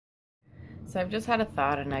So I've just had a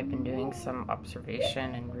thought and I've been doing some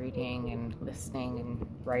observation and reading and listening and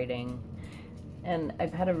writing. And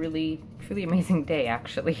I've had a really, truly amazing day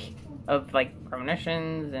actually of like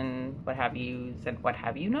premonitions and what have yous and what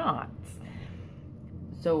have you not.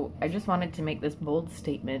 So I just wanted to make this bold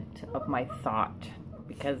statement of my thought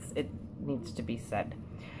because it needs to be said.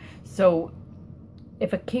 So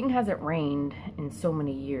if a king hasn't reigned in so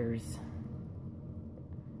many years,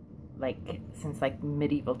 like since like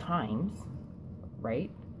medieval times,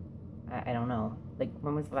 right? I don't know. Like,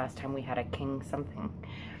 when was the last time we had a king something?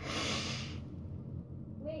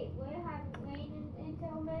 Wait, what haven't reigned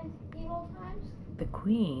until medieval times? The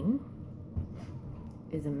queen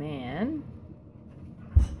is a man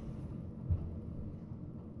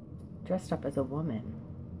dressed up as a woman.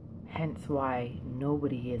 Hence why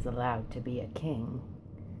nobody is allowed to be a king,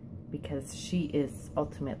 because she is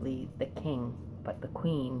ultimately the king, but the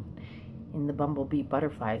queen in the bumblebee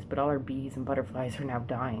butterflies, but all our bees and butterflies are now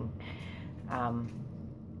dying. And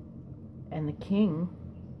the king,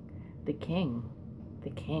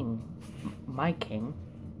 my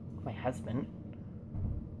husband,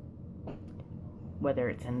 whether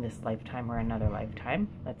it's in this lifetime or another lifetime,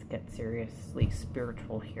 let's get seriously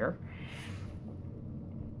spiritual here,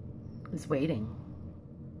 is waiting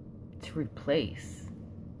to replace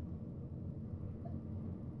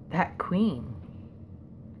that queen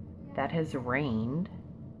that has reigned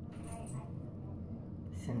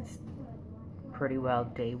since pretty well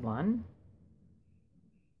day one.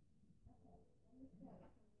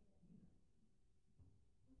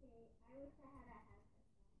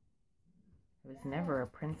 I was never a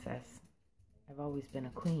princess. I've always been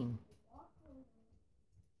a queen.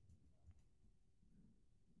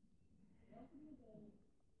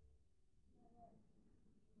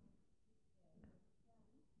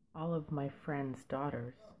 All of my friends'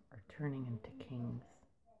 daughters are turning into kings.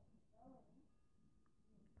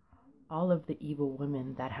 All of the evil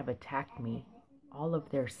women that have attacked me, all of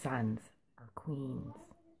their sons are queens.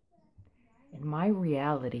 In my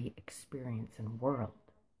reality, experience, and world,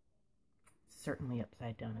 certainly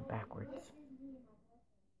upside down and backwards.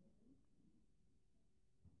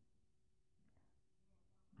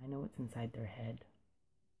 I know what's inside their head.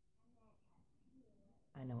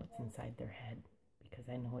 I know what's inside their head because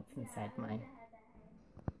I know what's inside mine.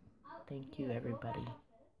 Thank you, everybody,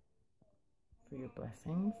 for your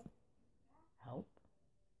blessings, help,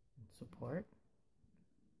 and support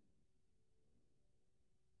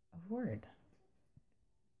of Word.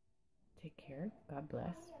 Take care. God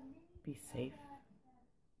bless. Be safe.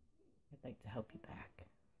 I'd like to help you back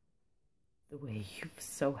the way you've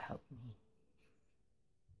so helped me.